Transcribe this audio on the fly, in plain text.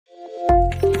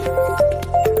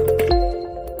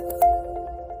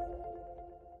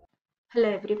Hello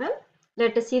everyone.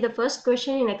 Let us see the first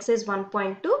question in exercise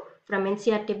 1.2 from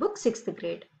NCERT book 6th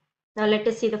grade. Now let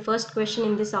us see the first question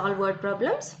in this all word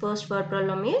problems. First word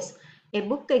problem is a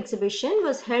book exhibition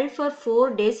was held for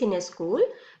 4 days in a school.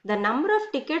 The number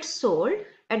of tickets sold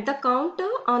at the counter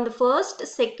on the first,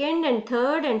 second and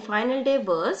third and final day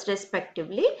was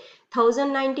respectively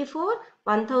 1094,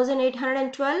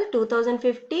 1812,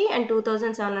 2050 and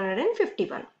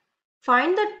 2751.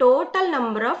 Find the total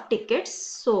number of tickets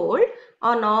sold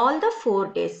on all the 4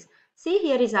 days. See,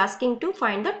 here is asking to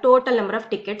find the total number of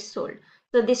tickets sold.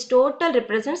 So this total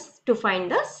represents to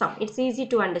find the sum. It's easy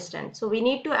to understand. So we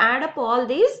need to add up all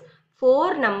these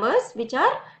 4 numbers which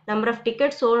are number of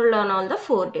tickets sold on all the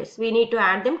 4 days. We need to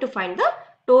add them to find the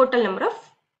total number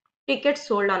of tickets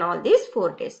sold on all these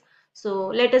 4 days. So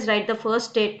let us write the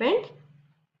first statement.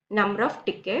 Number of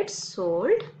tickets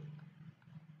sold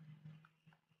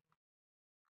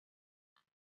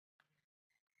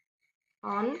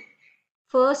on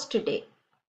first day,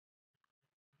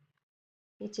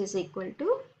 which is equal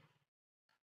to,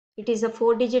 it is a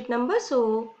 4-digit number,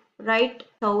 so write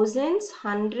thousands,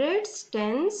 hundreds,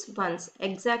 tens, ones.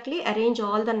 Exactly arrange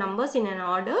all the numbers in an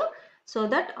order so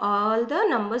that all the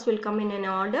numbers will come in an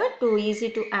order to easy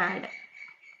to add.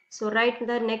 So write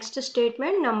the next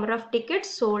statement, number of tickets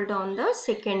sold on the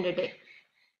second day.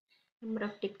 Number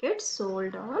of tickets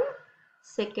sold on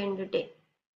second day,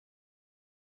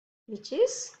 which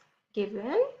is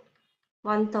given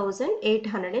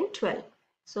 1812.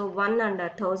 So 1 under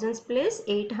thousands place,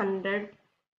 800,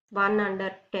 1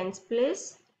 under tens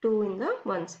place, 2 in the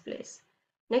ones place.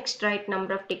 Next write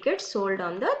number of tickets sold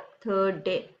on the third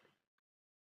day.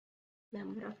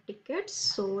 Number of tickets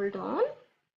sold on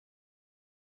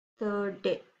third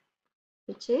day,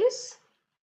 which is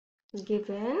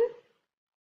given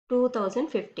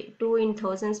 2050. 2 in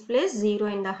thousands place, 0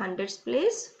 in the hundreds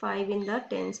place, 5 in the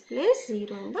tens place,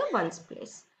 0 in the ones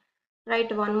place.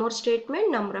 Write one more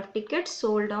statement, number of tickets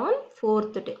sold on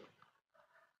fourth day,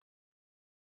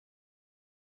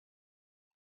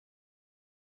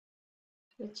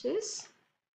 which is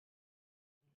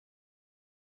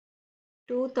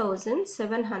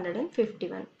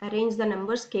 2751. Arrange the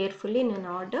numbers carefully in an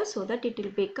order so that it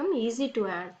will become easy to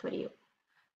add for you.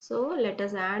 So let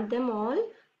us add them all.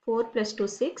 4 plus 2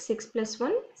 6, 6 plus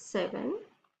 1 7,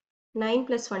 9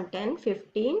 plus 1 10,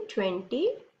 15, 20,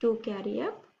 2 carry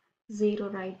up, 0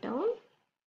 write down,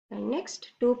 and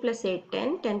next 2 plus 8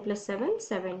 10, 10 plus 7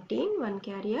 17, 1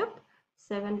 carry up,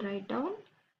 7 write down,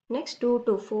 next 2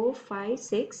 to 4 5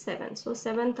 6 7. So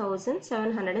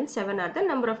 7707 are the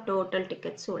number of total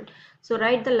tickets sold. So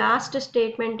write the last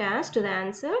statement as to the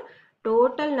answer,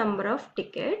 total number of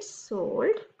tickets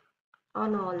sold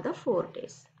on all the 4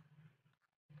 days.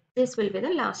 This will be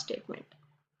the last statement.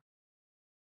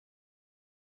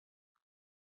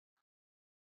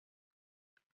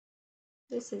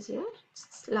 This is your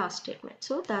last statement.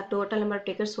 So the total number of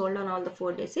tickets sold on all the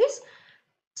 4 days is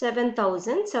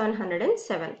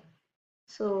 7707.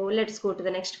 So let's go to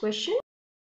the next question.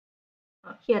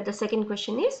 Here the second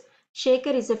question is,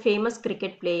 Shekhar is a famous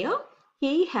cricket player.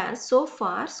 He has so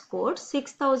far scored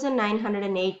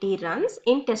 6,980 runs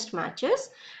in test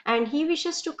matches and he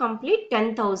wishes to complete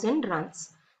 10,000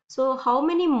 runs. So how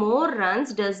many more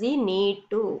runs does he need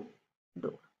to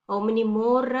do? How many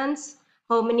more runs?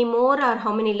 How many more or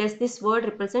how many less? This word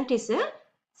represent is a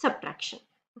subtraction.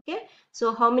 Okay.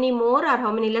 So how many more or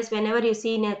how many less, whenever you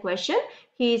see in a question,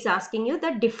 he is asking you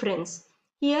the difference.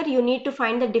 Here you need to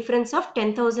find the difference of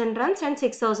 10,000 runs and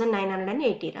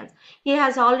 6,980 runs. He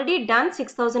has already done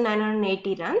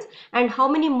 6,980 runs and how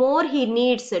many more he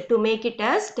needs to make it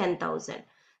as 10,000.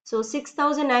 So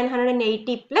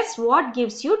 6,980 plus what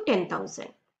gives you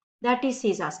 10,000? That is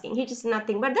he is asking. It is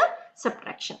nothing but the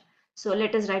subtraction. So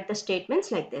let us write the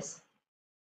statements like this.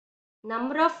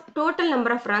 Total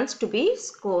number of runs to be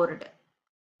scored.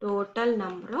 Total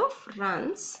number of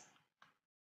runs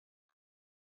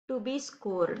to be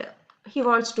scored. He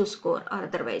wants to score or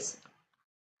otherwise,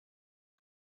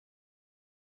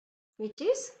 which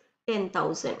is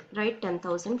 10,000. Write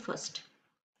 10,000 first.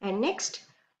 And next,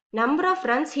 number of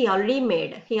runs he already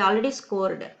made. He already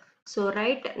scored. So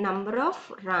write number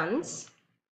of runs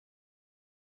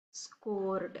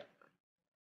scored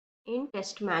in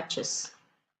test matches.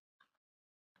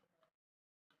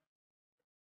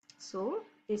 So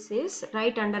this is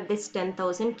right under this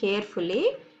 10,000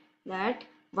 carefully, that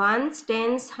ones,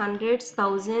 tens, hundreds,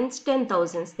 thousands,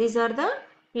 10,000s. These are the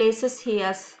places he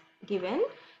has given,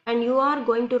 and you are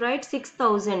going to write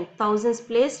 6,000. Thousands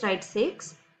place write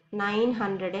 6,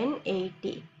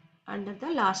 980 under the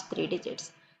last 3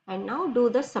 digits. and now do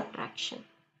the subtraction.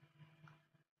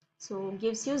 So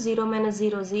gives you 0 minus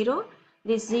 0, 0.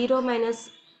 This 0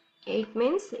 minus 8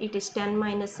 means it is 10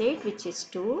 minus 8, which is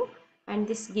 2. And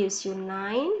this gives you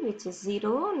 9, which is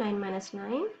 0, 9 minus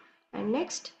 9. And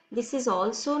next, this is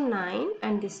also 9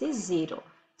 and this is 0.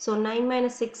 So 9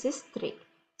 minus 6 is 3.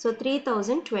 So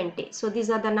 3020. So these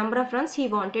are the number of runs he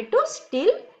wanted to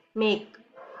still make.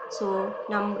 So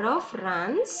number of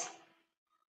runs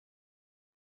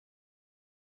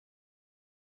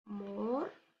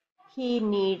more he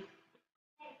need.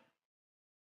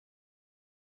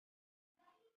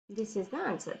 This is the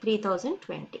answer,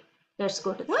 3020. Let's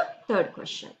go to the third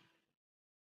question.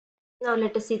 Now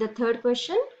let us see the third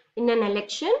question. In an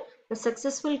election, the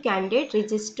successful candidate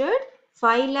registered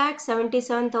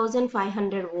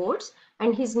 5,77,500 votes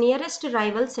and his nearest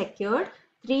rival secured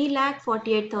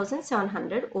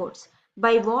 3,48,700 votes.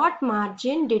 By what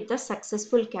margin did the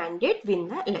successful candidate win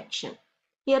the election?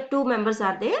 Here two members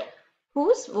are there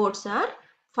whose votes are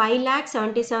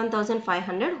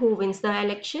 5,77,500 who wins the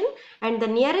election, and the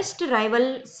nearest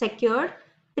rival secured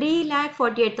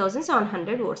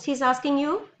 3,48,700 votes. He is asking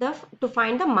you to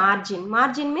find the margin.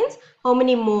 Margin means how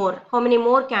many more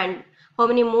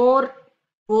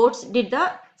votes did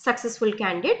the successful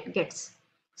candidate gets.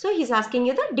 So he is asking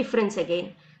you the difference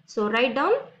again. So write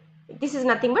down, this is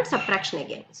nothing but subtraction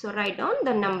again. So write down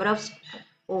the number of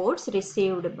votes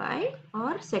received by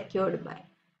or secured by.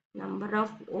 Number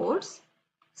of votes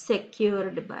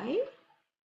secured by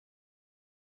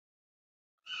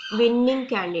winning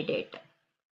candidate,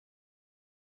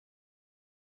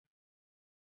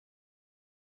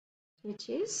 which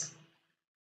is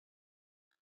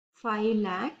 5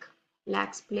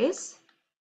 lakhs place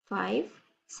 5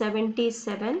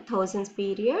 77,000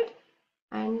 period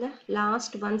and the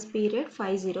last one's period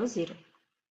 500.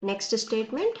 Next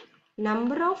statement,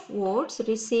 number of votes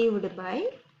received by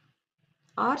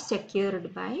or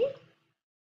secured by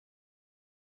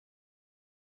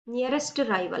nearest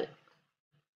rival,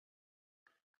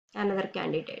 another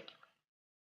candidate,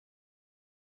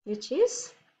 which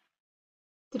is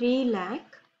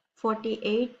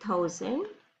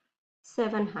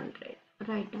 3,48,700.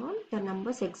 Write down the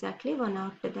numbers exactly one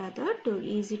after the other to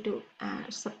easy to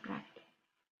subtract.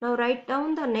 Now write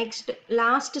down the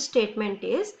last statement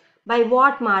is by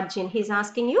what margin. He is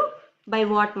asking you by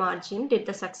what margin did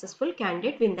the successful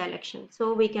candidate win the election.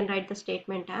 So we can write the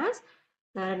statement as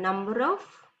the number of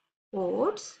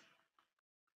votes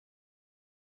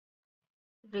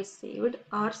received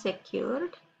or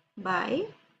secured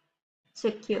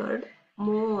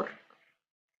more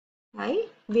by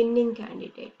winning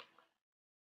candidate.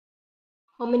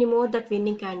 How many more that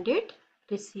winning candidate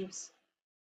receives?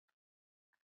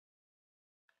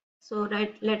 So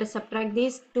let us subtract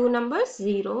these two numbers,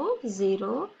 0,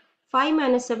 0. 5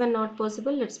 minus 7 not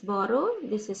possible. Let's borrow.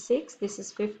 This is 6, this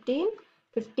is 15.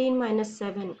 15 minus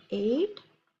 7, 8.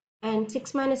 And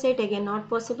 6 minus 8 again not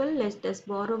possible. Let's just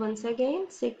borrow once again.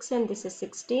 6 and this is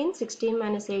 16. 16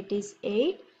 minus 8 is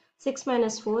 8. 6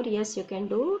 minus 4, yes, you can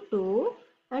do 2.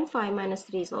 And 5 minus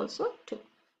 3 is also 2.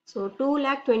 So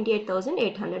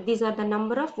 2,28,800. These are the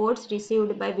number of votes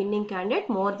received by winning candidate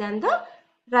more than the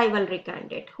rivalry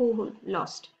candidate who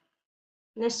lost.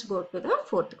 Let's go to the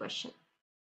fourth question.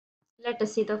 Let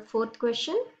us see the fourth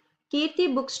question. Kirti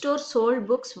bookstore sold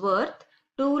books worth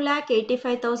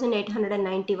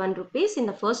 2,85,891 rupees in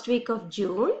the first week of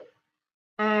June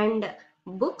and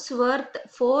books worth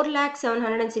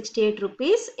 4,768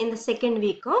 rupees in the second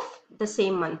week of the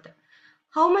same month.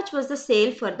 How much was the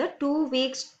sale for the 2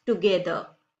 weeks together?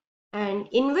 And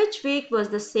in which week was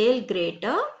the sale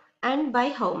greater and by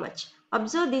how much?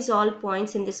 Observe these all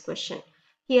points in this question.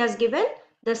 He has given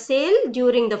the sale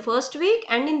during the first week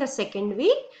and in the second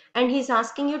week, and he is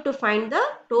asking you to find the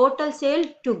total sale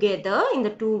together in the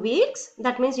 2 weeks.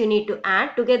 That means you need to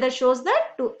add. Together shows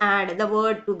that to add. The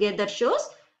word together shows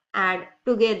add,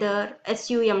 together,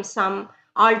 sum, sum,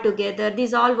 all together.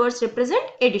 These all words represent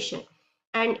addition.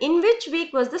 And in which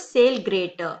week was the sale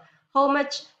greater? How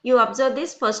much? You observe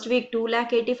this, first week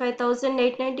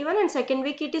 2,85,891 and second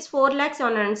week it is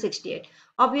 4,768.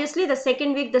 Obviously the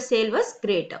second week the sale was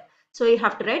greater. So you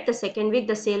have to write the second week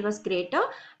the sale was greater,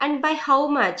 and by how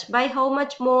much? By how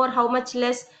much more, how much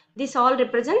less? This all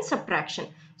represents subtraction.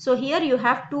 So here you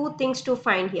have two things to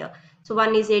find here. So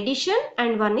one is addition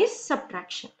and one is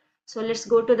subtraction. So let's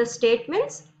go to the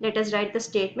statements. Let us write the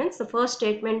statements. The first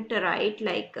statement write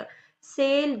like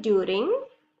sale during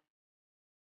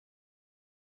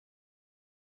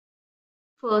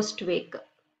first week.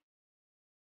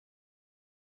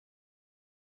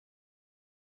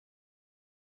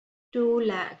 ₹2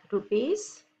 lakh,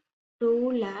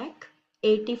 2 lakh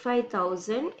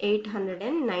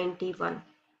 85,891.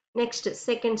 Next,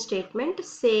 second statement,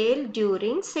 sale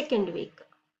during second week,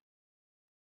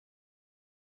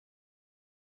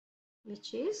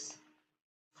 which is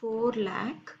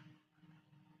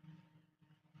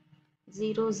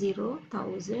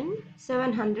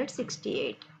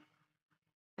 4,00,768.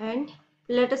 And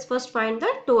let us first find the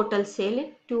total sale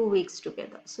in 2 weeks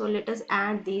together. So let us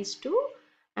add these two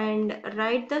and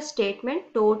write the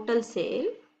statement total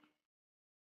sale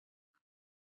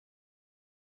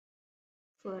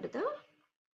for the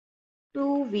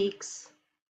 2 weeks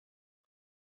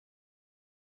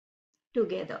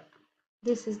together.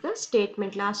 This is the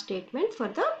statement, last statement for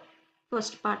the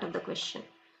first part of the question.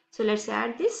 So let's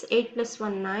add this. 8 plus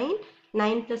 1 9,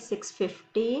 9 plus 6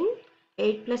 15,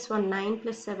 8 plus 1 9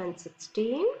 plus 7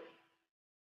 16,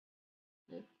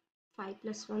 5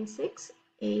 plus 1 6,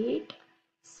 8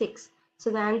 6.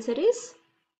 So the answer is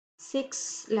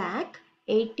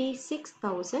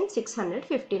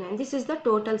 6,86,659. This is the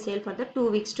total sale for the 2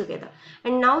 weeks together.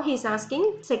 And now he is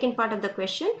asking second part of the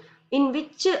question, in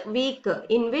which week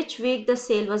the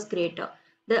sale was greater?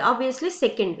 The obviously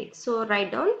second week. So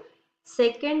write down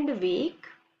second week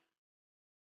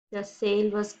the sale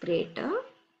was greater.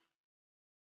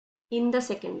 In the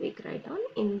second week, write down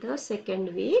in the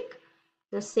second week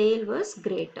the sale was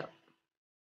greater.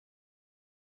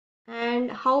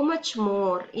 And how much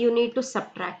more? You need to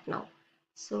subtract now.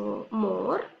 So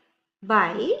more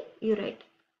by, you write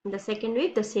in the second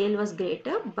week the sale was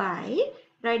greater by,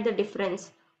 write the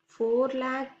difference,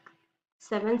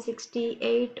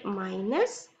 4,768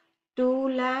 minus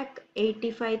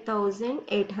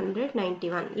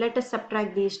 2,85,891. Let us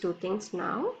subtract these two things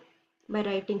now by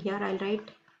writing here. I'll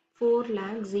write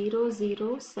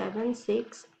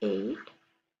 4,00,768.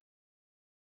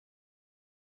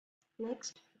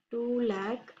 Next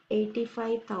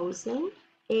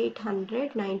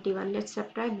 2,85,891. Let's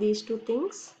subtract these two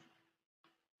things.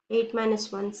 8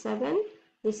 minus 1 7.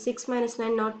 This 6 minus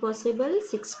 9 not possible.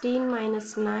 16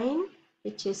 minus 9,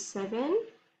 which is 7.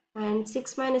 And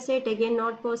 6 minus 8 again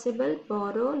not possible.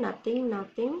 Borrow, nothing,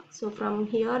 nothing. So from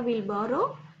here we'll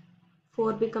borrow.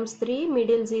 4 becomes 3.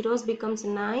 Middle zeros becomes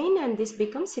 9 and this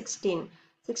becomes 16.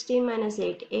 16 minus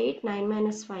 8, 8. 9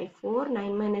 minus 5, 4.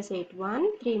 9 minus 8,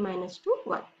 1. 3 minus 2,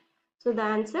 1. So the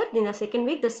answer, in the second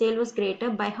week the sale was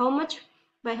greater by how much?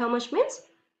 By how much means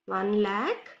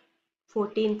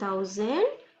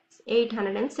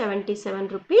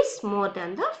 1,14,877 rupees more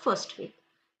than the first week.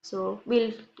 So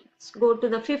we'll go to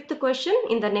the fifth question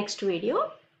in the next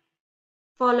video.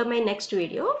 Follow my next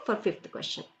video for fifth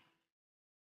question.